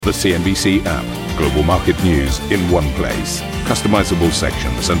The CNBC app. Global market news in one place. Customizable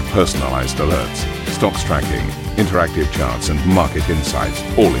sections and personalized alerts. Stocks tracking, interactive charts and market insights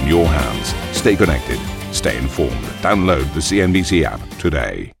all in your hands. Stay connected. Stay informed. Download the CNBC app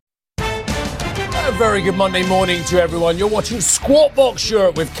today. A very good Monday morning to everyone. You're watching Squawk Box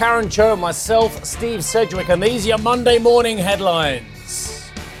Europe with Karen Cho, myself, Steve Sedgwick, and these are your Monday morning headlines.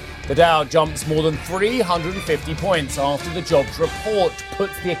 The Dow jumps more than 350 points after the jobs report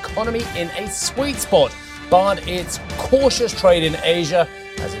puts the economy in a sweet spot, but it's cautious trade in Asia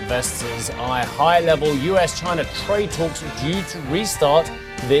as investors eye high-level US-China trade talks due to restart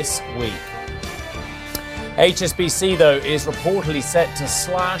this week. HSBC, though, is reportedly set to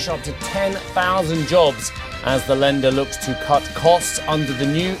slash up to 10,000 jobs as the lender looks to cut costs under the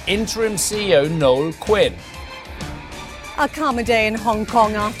new interim CEO, Noel Quinn. A calmer day in Hong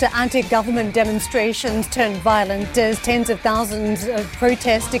Kong after anti-government demonstrations turned violent as tens of thousands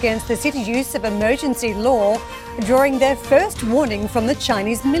protest against the city's use of emergency law, drawing their first warning from the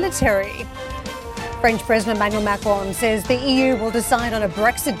Chinese military. French President Emmanuel Macron says the EU will decide on a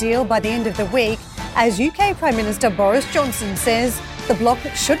Brexit deal by the end of the week, as UK Prime Minister Boris Johnson says the bloc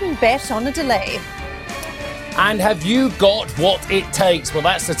shouldn't bet on a delay. And have you got what it takes? Well,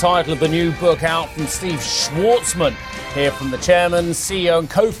 that's the title of the new book out from Steve Schwarzman. Hear from the chairman, CEO and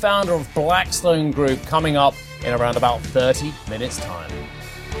co-founder of Blackstone Group coming up in around about 30 minutes' time.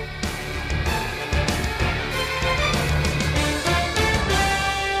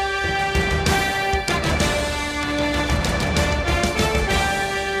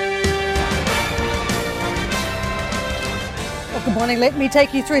 Good morning. Let me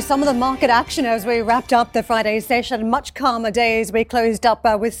take you through some of the market action as we wrapped up the Friday session. Much calmer day as we closed up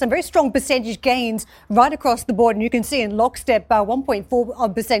with some very strong percentage gains right across the board. And you can see in lockstep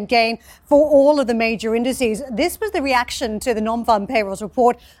 1.4% gain for all of the major indices. This was the reaction to the non-farm payrolls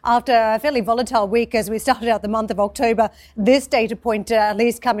report after a fairly volatile week as we started out the month of October. This data point at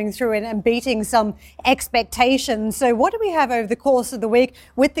least coming through and beating some expectations. So what do we have over the course of the week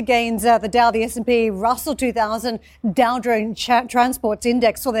with the gains? The Dow, the S&P, Russell 2000, Dow Jones Transports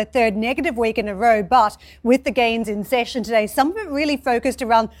Index saw their third negative week in a row, but with the gains in session today, some of it really focused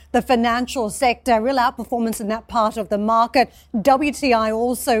around the financial sector, real outperformance in that part of the market. WTI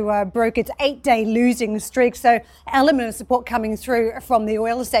also broke its 8-day losing streak, so element of support coming through from the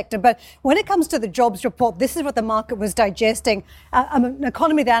oil sector. But when it comes to the jobs report, this is what the market was digesting. An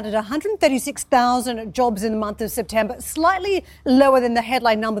economy that added 136,000 jobs in the month of September, slightly lower than the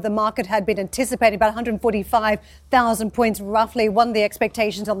headline number the market had been anticipating, about 145,000 points roughly, one of the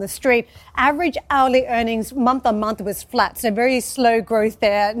expectations on the street. Average hourly earnings month on month was flat, so very slow growth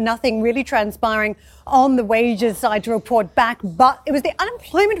there. Nothing really transpiring on the wages side to report back, but it was the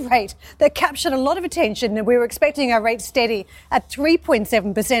unemployment rate that captured a lot of attention, and we were expecting our rate steady at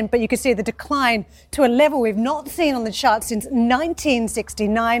 3.7%, but you can see the decline to a level we've not seen on the chart since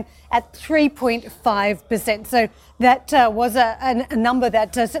 1969 at 3.5%. So that was a number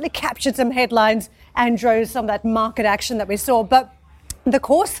that certainly captured some headlines and drove some of that market action that we saw. But the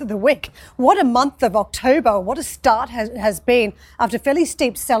course of the week, what a month of October, what a start has been after a fairly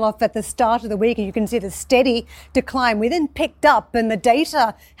steep sell-off at the start of the week. And you can see the steady decline. We then picked up, and the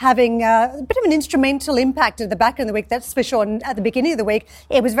data having a bit of an instrumental impact at the back end of the week, that's for sure. And at the beginning of the week,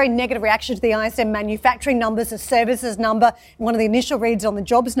 it was very negative reaction to the ISM manufacturing numbers, the services number, one of the initial reads on the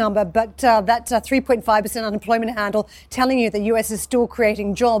jobs number. But that 3.5% unemployment handle telling you the US is still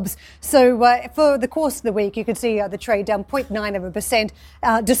creating jobs. So for the course of the week, you can see the trade down 0.9%.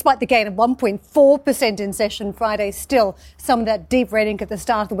 Despite the gain of 1.4% in session Friday, still some of that deep red ink at the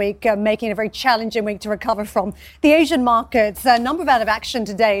start of the week, making it a very challenging week to recover from. The Asian markets, a number of out of action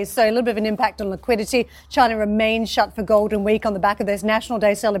today, so a little bit of an impact on liquidity. China remains shut for Golden Week on the back of those National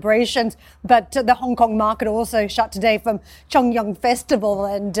Day celebrations, but the Hong Kong market also shut today from Chongyang Festival,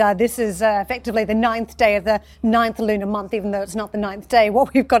 and this is effectively the 9th day of the 9th lunar month, even though it's not the 9th day.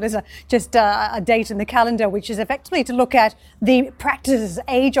 What we've got is just a date in the calendar, which is effectively to look at the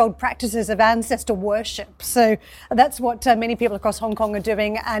age-old practices of ancestor worship. So that's what many people across Hong Kong are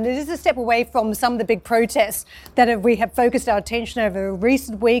doing, and it is a step away from some of the big protests that we have focused our attention over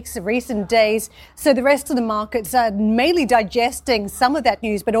recent weeks, recent days. So the rest of the markets are mainly digesting some of that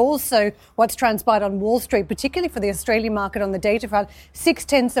news, but also what's transpired on Wall Street, particularly for the Australian market on the data front.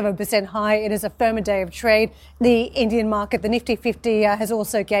 0.6% high. It is a firmer day of trade. The Indian market, the Nifty 50, has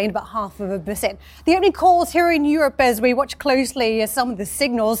also gained about 0.5%. The opening calls here in Europe as we watch closely some of the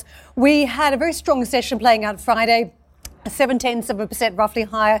signals. We had a very strong session playing out Friday. 0.7% roughly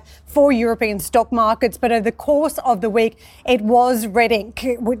higher for European stock markets. But over the course of the week, it was red ink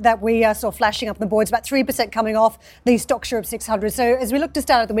that we saw flashing up on the boards, about 3% coming off the Stoxx Europe 600. So as we look to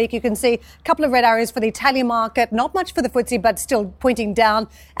start of the week, you can see a couple of red arrows for the Italian market, not much for the FTSE, but still pointing down,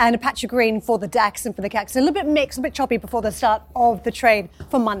 and a patch of green for the DAX and for the CAC. So a little bit mixed, a bit choppy before the start of the trade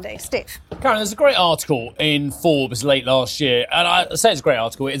for Monday. Steve. Karen, there's a great article in Forbes late last year, and I say it's a great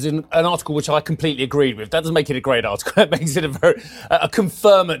article. It's an article which I completely agreed with. That doesn't make it a great article. Makes it a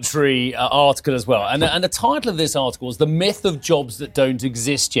confirmatory article as well. And the title of this article is The Myth of Jobs That Don't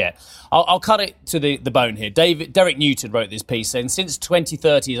Exist Yet. I'll cut it to the bone here. Derek Newton wrote this piece saying since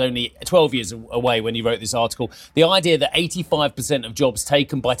 2030 is only 12 years away when he wrote this article, the idea that 85% of jobs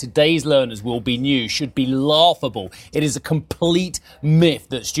taken by today's learners will be new should be laughable. It is a complete myth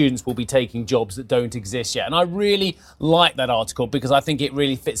that students will be taking jobs that don't exist yet. And I really like that article because I think it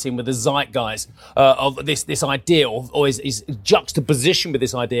really fits in with the zeitgeist of this idea, or is juxtaposition with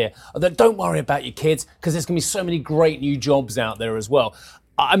this idea that don't worry about your kids because there's going to be so many great new jobs out there as well.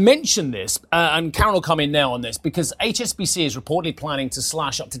 I mentioned this, and Karen will come in now on this, because HSBC is reportedly planning to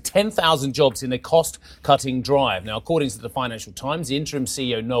slash up to 10,000 jobs in a cost-cutting drive. Now, according to the Financial Times, the interim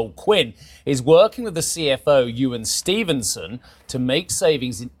CEO, Noel Quinn, is working with the CFO, Ewan Stevenson, to make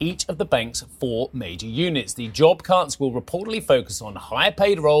savings in each of the bank's 4 major units. The job cuts will reportedly focus on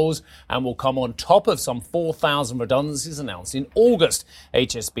higher-paid roles and will come on top of some 4,000 redundancies announced in August.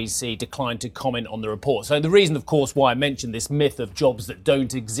 HSBC declined to comment on the report. So the reason, of course, why I mentioned this myth of jobs that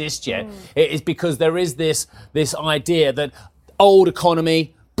don't exist yet is because there is this idea that old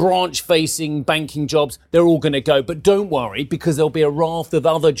economy, branch-facing banking jobs, they're all going to go. But don't worry, because there'll be a raft of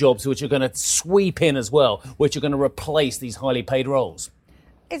other jobs which are going to sweep in as well, which are going to replace these highly paid roles.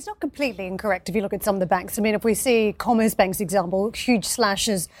 It's not completely incorrect if you look at some of the banks. I mean, if we see Commerzbank's example, huge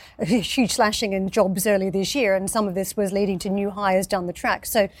slashing in jobs earlier this year, and some of this was leading to new hires down the track.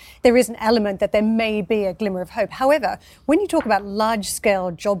 So there is an element that there may be a glimmer of hope. However, when you talk about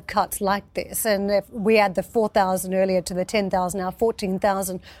large-scale job cuts like this, and if we add the 4,000 earlier to the 10,000, now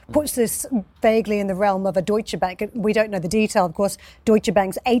 14,000, puts this vaguely in the realm of a Deutsche Bank. We don't know the detail, of course. Deutsche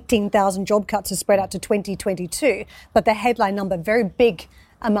Bank's 18,000 job cuts are spread out to 2022, but the headline number, very big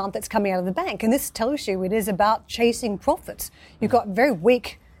amount that's coming out of the bank. And this tells you it is about chasing profits. You've got very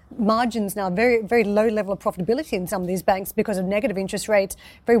weak margins now, very, very low level of profitability in some of these banks because of negative interest rates,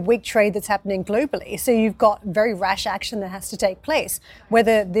 very weak trade that's happening globally. So you've got very rash action that has to take place.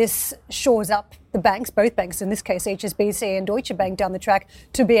 Whether this shores up the banks, both banks, in this case HSBC and Deutsche Bank down the track,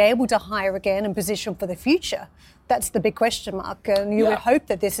 to be able to hire again and position for the future. That's the big question mark. And you would hope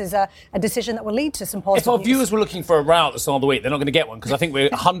that this is a decision that will lead to some positive If our news. viewers were looking for a row at the start of the week, they're not going to get one because I think we're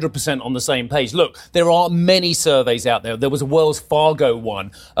 100% on the same page. Look, there are many surveys out there. There was a Wells Fargo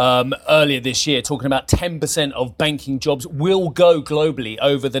one earlier this year talking about 10% of banking jobs will go globally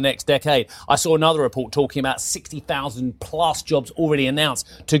over the next decade. I saw another report talking about 60,000 plus jobs already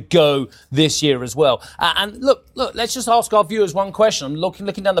announced to go this year as well. And look, let's just ask our viewers one question. I'm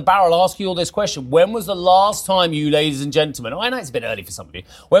looking down the barrel, ask you all this question. When was the last time you, ladies and gentlemen, I know it's a bit early for some of you,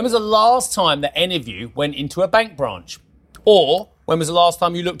 when was the last time that any of you went into a bank branch? Or when was the last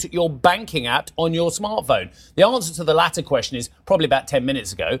time you looked at your banking app on your smartphone? The answer to the latter question is probably about 10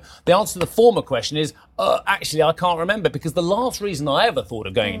 minutes ago. The answer to the former question is, actually, I can't remember, because the last reason I ever thought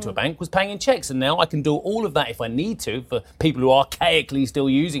of going into a bank was paying in cheques. And now I can do all of that if I need to, for people who are archaically still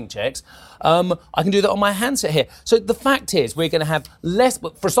using cheques. I can do that on my handset here. So the fact is we're going to have less,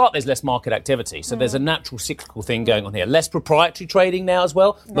 for a start, there's less market activity. So there's a natural cyclical thing going on here. Less proprietary trading now as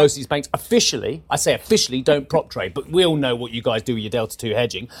well. Yeah. Most of these banks officially, I say officially, don't prop trade, but we all know what you guys do with your Delta 2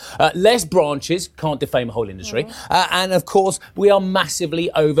 hedging. Less branches, can't defame a whole industry. And of course, we are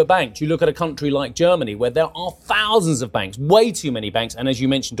massively overbanked. You look at a country like Germany, where there are thousands of banks, way too many banks, and as you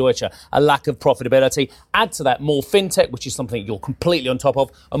mentioned, Deutsche, a lack of profitability. Add to that more fintech, which is something you're completely on top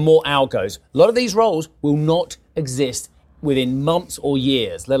of, and more algos. A lot of these roles will not exist within months or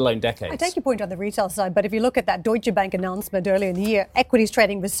years, let alone decades. I take your point on the retail side, but if you look at that Deutsche Bank announcement earlier in the year, equities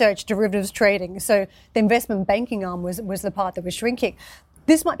trading, research, derivatives trading, so the investment banking arm was the part that was shrinking.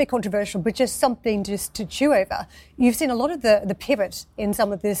 This might be controversial, but just something just to chew over. You've seen a lot of the pivot in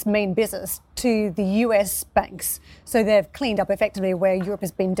some of this main business to the US banks. So they've cleaned up effectively where Europe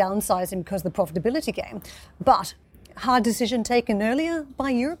has been downsizing because of the profitability game. But hard decision taken earlier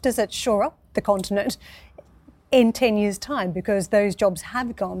by Europe, does it shore up the continent in 10 years' time? Because those jobs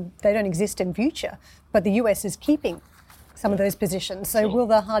have gone, they don't exist in future. But the US is keeping some of those positions. So will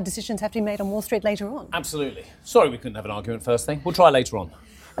the hard decisions have to be made on Wall Street later on? Absolutely. Sorry we couldn't have an argument first thing. We'll try later on.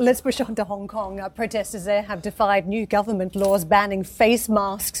 Let's push on to Hong Kong. Protesters there have defied new government laws banning face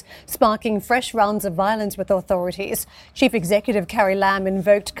masks, sparking fresh rounds of violence with authorities. Chief Executive Carrie Lam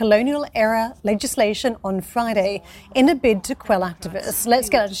invoked colonial-era legislation on Friday in a bid to quell activists. Let's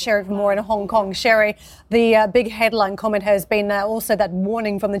get out to Sherry for more in Hong Kong. Sherry, the big headline comment has been also that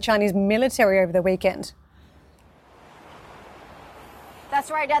warning from the Chinese military over the weekend. That's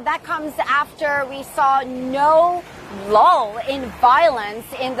right. That comes after we saw no lull in violence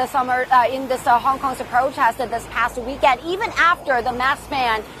in the Hong Kong's protest this past weekend, even after the mask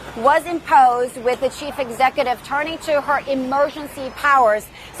ban was imposed, with the chief executive turning to her emergency powers.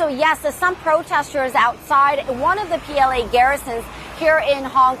 So yes, some protesters outside one of the PLA garrisons here in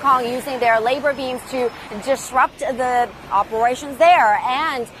Hong Kong using their labor beams to disrupt the operations there.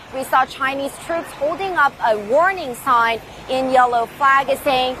 And we saw Chinese troops holding up a warning sign in yellow flag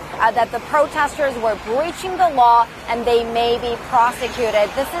saying that the protesters were breaching the law and they may be prosecuted.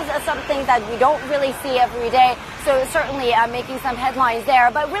 This is something that we don't really see every day. So certainly making some headlines there.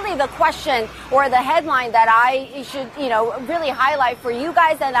 But really the question or the headline that I should, really highlight for you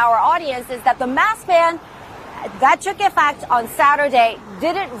guys and our audience is that the mask ban that took effect on Saturday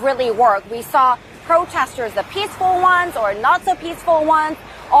didn't really work. We saw protesters, the peaceful ones or not so peaceful ones,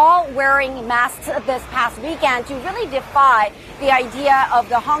 all wearing masks this past weekend to really defy the idea of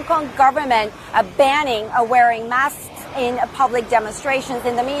the Hong Kong government banning wearing masks in public demonstrations.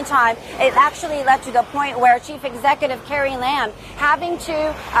 In the meantime, it actually led to the point where Chief Executive Carrie Lam having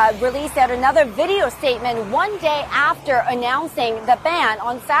to release yet another video statement one day after announcing the ban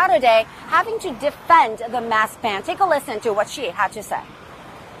on Saturday, having to defend the mask ban. Take a listen to what she had to say.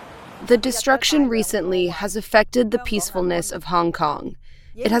 The destruction recently has affected the peacefulness of Hong Kong.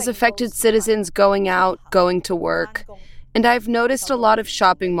 It has affected citizens going out, going to work, and I've noticed a lot of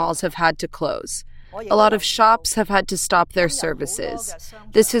shopping malls have had to close. A lot of shops have had to stop their services.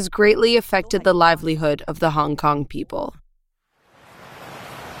 This has greatly affected the livelihood of the Hong Kong people.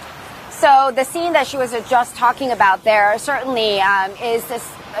 So the scene that she was just talking about there certainly is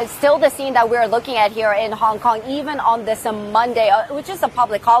still the scene that we're looking at here in Hong Kong, even on this Monday, which is a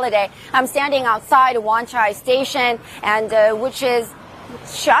public holiday. I'm standing outside Wan Chai Station, and which is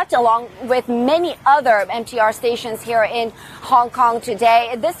shut along with many other MTR stations here in Hong Kong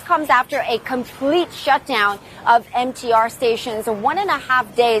today. This comes after a complete shutdown of MTR stations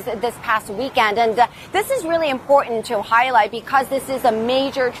 1.5 days this past weekend. And this is really important to highlight because this is a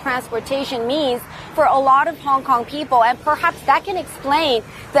major transportation means for a lot of Hong Kong people. And perhaps that can explain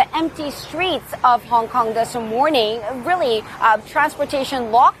the empty streets of Hong Kong this morning. Really,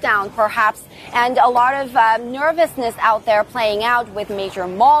 transportation lockdown perhaps, and a lot of nervousness out there playing out with major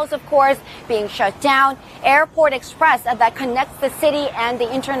malls, of course, being shut down. Airport Express that connects the city and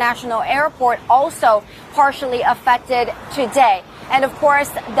the international airport also partially affected today. And of course,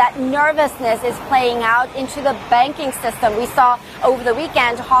 that nervousness is playing out into the banking system. We saw over the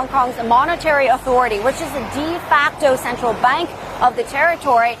weekend Hong Kong's Monetary Authority, which is a de facto central bank of the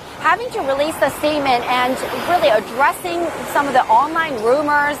territory, having to release a statement and really addressing some of the online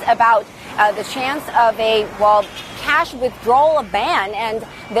rumors about the chance of a, cash withdrawal ban. And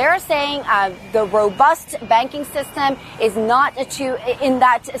they're saying the robust banking system is not in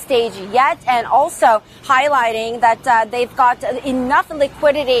that stage yet, and also highlighting that they've got enough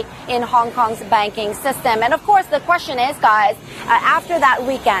liquidity in Hong Kong's banking system. And of course, the question is, guys, after that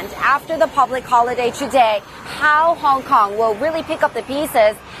weekend, after the public holiday today, how Hong Kong will really pick up the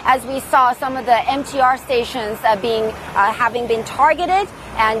pieces, as we saw some of the MTR stations having been targeted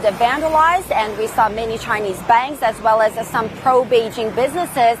and vandalized, and we saw many Chinese banks as well as some pro-Beijing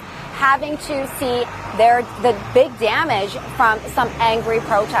businesses having to see the big damage from some angry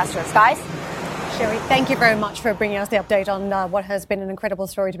protesters. Guys? Sherry, thank you very much for bringing us the update on what has been an incredible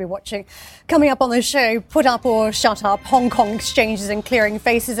story to be watching. Coming up on the show, put up or shut up, Hong Kong exchanges and clearing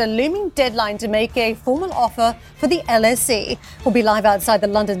faces a looming deadline to make a formal offer for the LSE. We'll be live outside the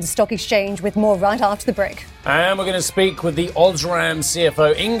London Stock Exchange with more right after the break. And we're going to speak with the Osram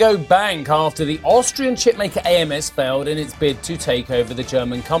CFO Ingo Bank after the Austrian chipmaker AMS failed in its bid to take over the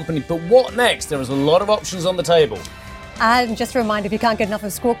German company. But what next? There is a lot of options on the table. And just a reminder, if you can't get enough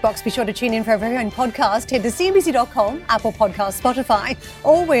of Squawk Box, be sure to tune in for our very own podcast. Head to CNBC.com, Apple Podcasts, Spotify,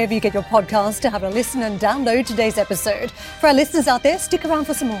 or wherever you get your podcasts to have a listen and download today's episode. For our listeners out there, stick around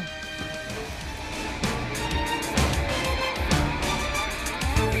for some more.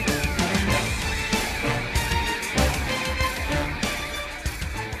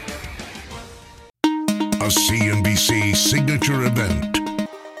 A CNBC signature event.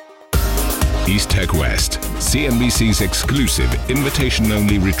 East Tech West, CNBC's exclusive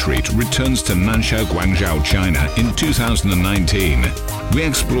invitation-only retreat returns to Nanshao, Guangzhou, China in 2019. We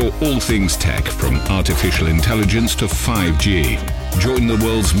explore all things tech, from artificial intelligence to 5G. Join the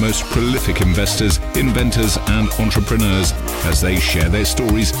world's most prolific investors, inventors, and entrepreneurs as they share their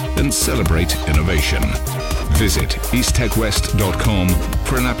stories and celebrate innovation. Visit easttechwest.com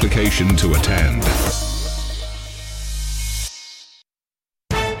for an application to attend.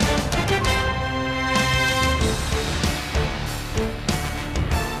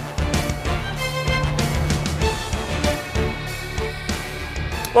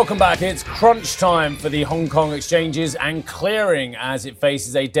 Welcome back. It's crunch time for the Hong Kong exchanges and clearing as it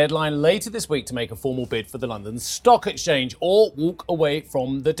faces a deadline later this week to make a formal bid for the London Stock Exchange or walk away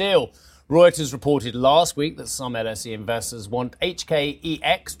from the deal. Reuters reported last week that some LSE investors want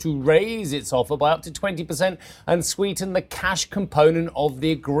HKEX to raise its offer by up to 20% and sweeten the cash component of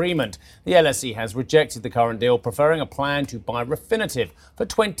the agreement. The LSE has rejected the current deal, preferring a plan to buy Refinitiv for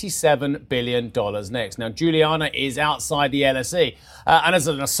 $27 billion next. Now, Juliana is outside the LSE. And as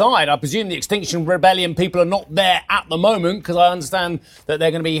an aside, I presume the Extinction Rebellion people are not there at the moment, because I understand that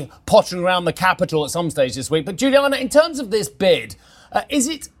they're going to be pottering around the capital at some stage this week. But Juliana, in terms of this bid, is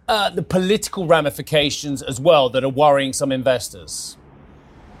it the political ramifications as well that are worrying some investors?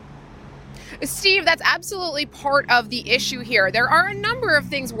 Steve, that's absolutely part of the issue here. There are a number of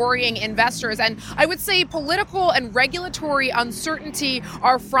things worrying investors, and I would say political and regulatory uncertainty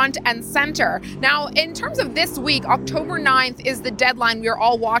are front and center. Now, in terms of this week, October 9th is the deadline we're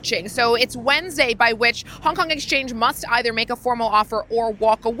all watching. So it's Wednesday by which Hong Kong Exchange must either make a formal offer or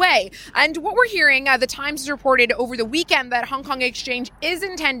walk away. And what we're hearing, the Times has reported over the weekend that Hong Kong Exchange is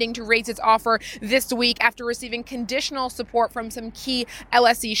intending to raise its offer this week after receiving conditional support from some key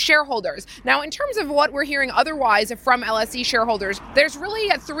LSE shareholders. Now, in terms of what we're hearing otherwise from LSE shareholders, there's really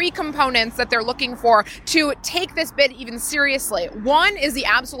three components that they're looking for to take this bid even seriously. One is the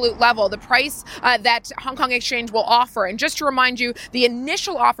absolute level, the price that Hong Kong Exchange will offer. And just to remind you, the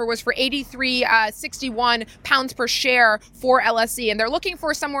initial offer was for £83.61 per share for LSE. And they're looking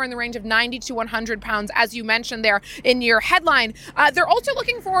for somewhere in the range of £90 to £100, as you mentioned there in your headline. They're also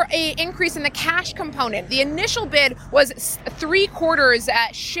looking for an increase in the cash component. The initial bid was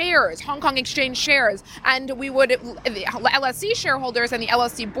 3/4 shares, Hong Kong Exchange shares, and the LSE shareholders and the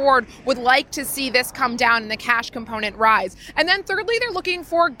LSE board would like to see this come down and the cash component rise. And then thirdly, they're looking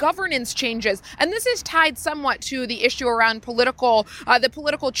for governance changes, and this is tied somewhat to the issue around the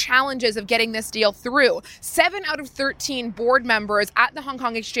political challenges of getting this deal through. 7 out of 13 board members at the Hong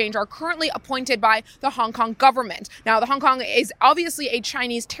Kong Exchange are currently appointed by the Hong Kong government. Now, the Hong Kong is obviously a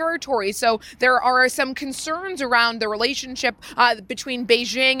Chinese territory, so there are some concerns around the relationship between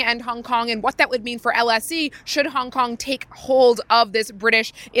Beijing and Hong Kong and what that would mean for LSE should Hong Kong take hold of this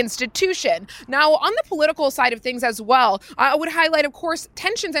British institution. Now, on the political side of things as well, I would highlight, of course,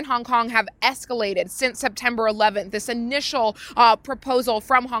 tensions in Hong Kong have escalated since September 11th, this initial proposal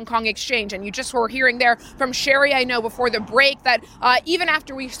from Hong Kong Exchange. And you just were hearing there from Sherry, I know, before the break, that even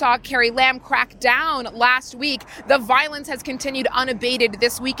after we saw Carrie Lam crack down last week, the violence has continued unabated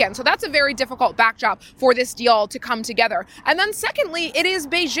this weekend. So that's a very difficult backdrop for this deal to come together. And then secondly, it is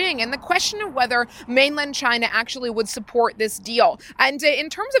Beijing and the question of whether mainland China actually would support this deal. And in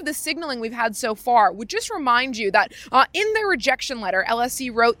terms of the signaling we've had so far, would just remind you that in their rejection letter,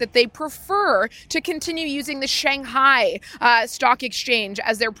 LSE wrote that they prefer to continue using the Shanghai Stock Exchange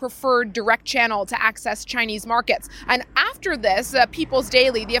as their preferred direct channel to access Chinese markets. And after this, People's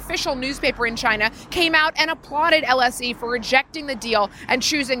Daily, the official newspaper in China, came out and applauded LSE for rejecting the deal and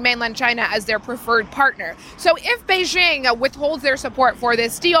choosing mainland China as their preferred partner. So if Beijing withholds their support for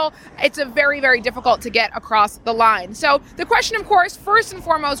this deal, it's a very, very difficult to get across the line. So the question, of course, first and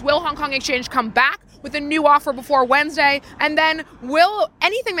foremost, will Hong Kong Exchange come back with a new offer before Wednesday? And then will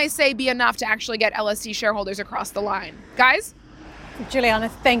anything they say be enough to actually get LSE shareholders across the line? Guys? Juliana,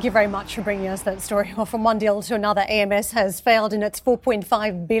 thank you very much for bringing us that story. Well, from one deal to another, AMS has failed in its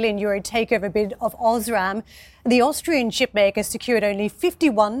 €4.5 billion takeover bid of Osram. The Austrian chipmaker secured only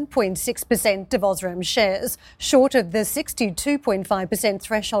 51.6% of Osram shares, short of the 62.5%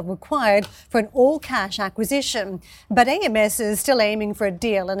 threshold required for an all-cash acquisition. But AMS is still aiming for a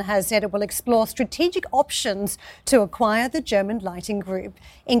deal and has said it will explore strategic options to acquire the German lighting group.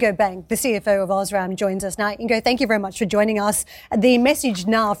 Ingo Bank, the CFO of Osram, joins us now. Ingo, thank you very much for joining us. The message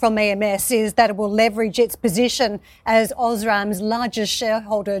now from AMS is that it will leverage its position as Osram's largest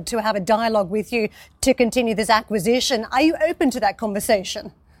shareholder to have a dialogue with you to continue this acquisition. Are you open to that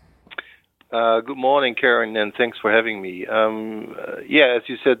conversation? Good morning, Karen, and thanks for having me. As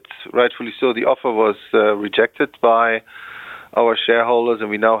you said, rightfully so, the offer was rejected by our shareholders, and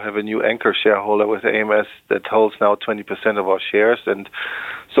we now have a new anchor shareholder with AMS that holds now 20% of our shares. And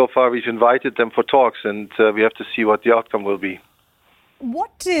so far, we've invited them for talks, and we have to see what the outcome will be.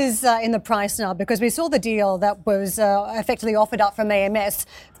 What is in the price now? Because we saw the deal that was effectively offered up from AMS,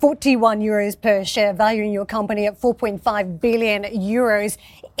 41 euros per share, valuing your company at 4.5 billion euros.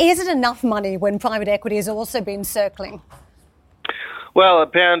 Is it enough money when private equity has also been circling? Well,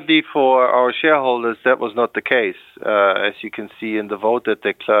 apparently for our shareholders, that was not the case. As you can see in the vote that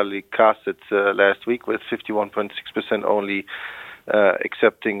they clearly casted last week, with 51.6% only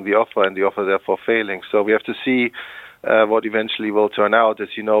accepting the offer, and the offer therefore failing. So we have to see what eventually will turn out.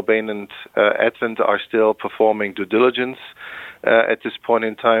 As you know, Bain and Advent are still performing due diligence at this point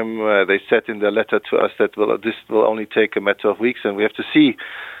in time. They said in their letter to us that this will only take a matter of weeks, and we have to see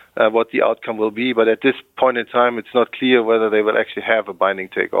what the outcome will be. But at this point in time, it's not clear whether they will actually have a binding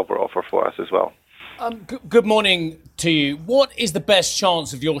takeover offer for us as well. Good morning to you. What is the best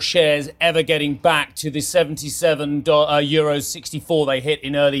chance of your shares ever getting back to the €77 64 they hit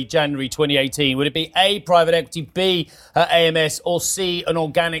in early January 2018? Would it be A, private equity, B, AMS, or C, an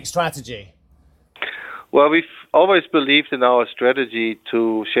organic strategy? Well, we've always believed in our strategy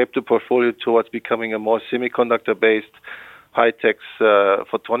to shape the portfolio towards becoming a more semiconductor-based high-tech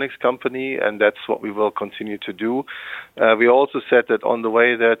photonics company, and that's what we will continue to do. We also said that on the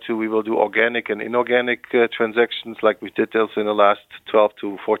way there too, we will do organic and inorganic transactions like we did also in the last 12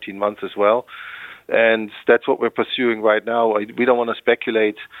 to 14 months as well. And that's what we're pursuing right now. We don't want to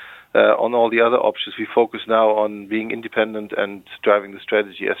speculate on all the other options. We focus now on being independent and driving the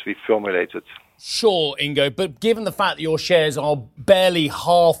strategy as we formulate it. Sure, Ingo, but given the fact that your shares are barely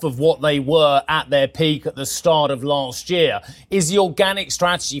half of what they were at their peak at the start of last year, is the organic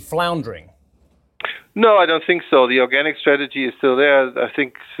strategy floundering? No, I don't think so. The organic strategy is still there. I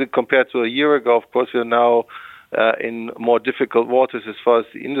think compared to a year ago, of course, we're now in more difficult waters as far as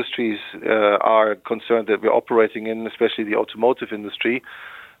the industries are concerned that we're operating in, especially the automotive industry.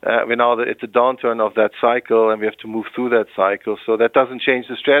 We're now at the downturn of that cycle, and we have to move through that cycle. So that doesn't change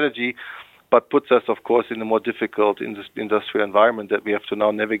the strategy, but puts us, of course, in a more difficult industrial environment that we have to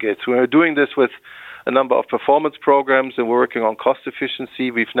now navigate through. And we're doing this with a number of performance programs, and we're working on cost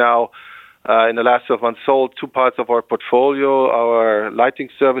efficiency. We've now, in the last 12 months, sold two parts of our portfolio, our lighting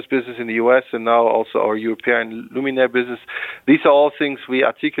service business in the US, and now also our European luminaire business. These are all things we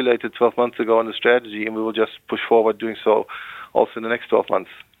articulated 12 months ago in the strategy, and we will just push forward doing so also in the next 12 months.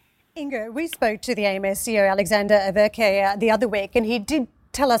 Ingo, we spoke to the AMS CEO, Alexander Verke, the other week, and he did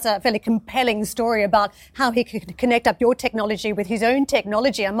tell us a fairly compelling story about how he could connect up your technology with his own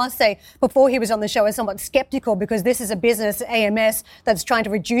technology. I must say, before he was on the show, I was somewhat skeptical because this is a business, AMS, that's trying to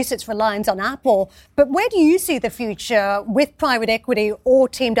reduce its reliance on Apple. But where do you see the future with private equity or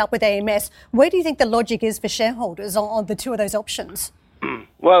teamed up with AMS? Where do you think the logic is for shareholders on the two of those options?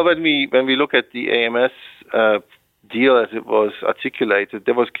 Well, when we look at the AMS deal as it was articulated,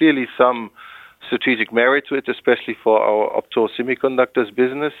 there was clearly some strategic merit to it, especially for our opto semiconductors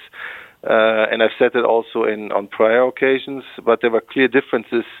business. And I've said it also on prior occasions, but there were clear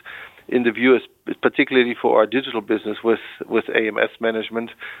differences in the view, particularly for our digital business with AMS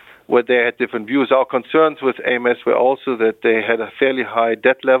management, where they had different views. Our concerns with AMS were also that they had a fairly high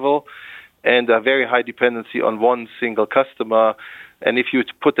debt level and a very high dependency on one single customer. And if you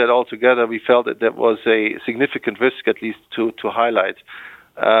put that all together, we felt that that was a significant risk, at least to highlight.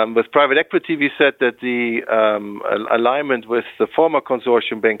 With private equity, we said that the alignment with the former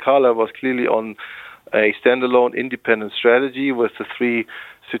consortium, Bain Carlyle, was clearly on a standalone independent strategy with the three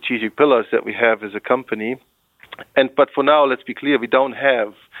strategic pillars that we have as a company. But for now, let's be clear, we don't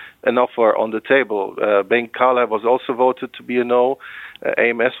have an offer on the table. Bain Carlyle was also voted to be a no.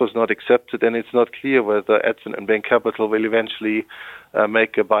 AMS was not accepted, and it's not clear whether Advent and Bain Capital will eventually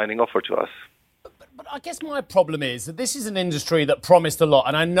make a binding offer to us. But I guess my problem is that this is an industry that promised a lot.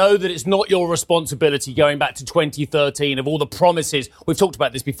 And I know that it's not your responsibility going back to 2013 of all the promises. We've talked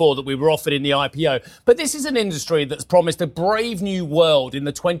about this before that we were offered in the IPO. But this is an industry that's promised a brave new world in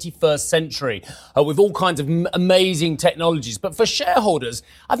the 21st century with all kinds of amazing technologies. But for shareholders,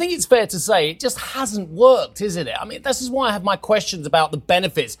 I think it's fair to say it just hasn't worked, isn't it? I mean, this is why I have my questions about the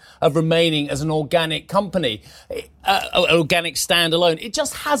benefits of remaining as an organic company, organic standalone. It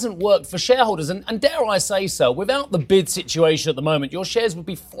just hasn't worked for shareholders. And dare I say so, without the bid situation at the moment, your shares would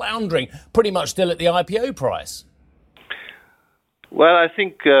be floundering pretty much still at the IPO price. Well, I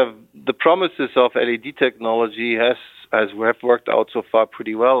think the promises of LED technology have worked out so far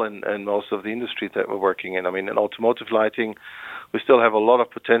pretty well in most of the industry that we're working in. I mean, in automotive lighting, we still have a lot of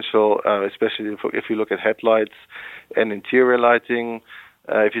potential, especially if you look at headlights and interior lighting.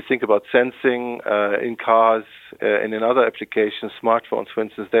 If you think about sensing in cars and in other applications, smartphones, for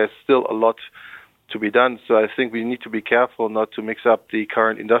instance, there's still a lot to be done. So I think we need to be careful not to mix up the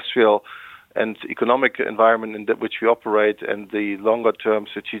current industrial and economic environment in which we operate and the longer-term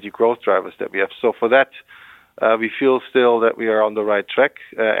strategic growth drivers that we have. So for that, we feel still that we are on the right track.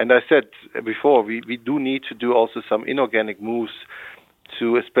 And I said before, we do need to do also some inorganic moves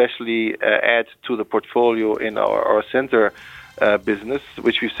to especially add to the portfolio in our center business,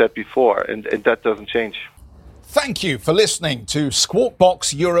 which we said before, and that doesn't change. Thank you for listening to Squawk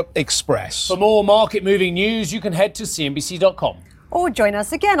Box Europe Express. For more market-moving news, you can head to cnbc.com. Or join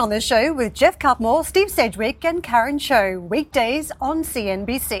us again on the show with Jeff Cutmore, Steve Sedgwick and Karen Cho, weekdays on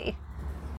CNBC.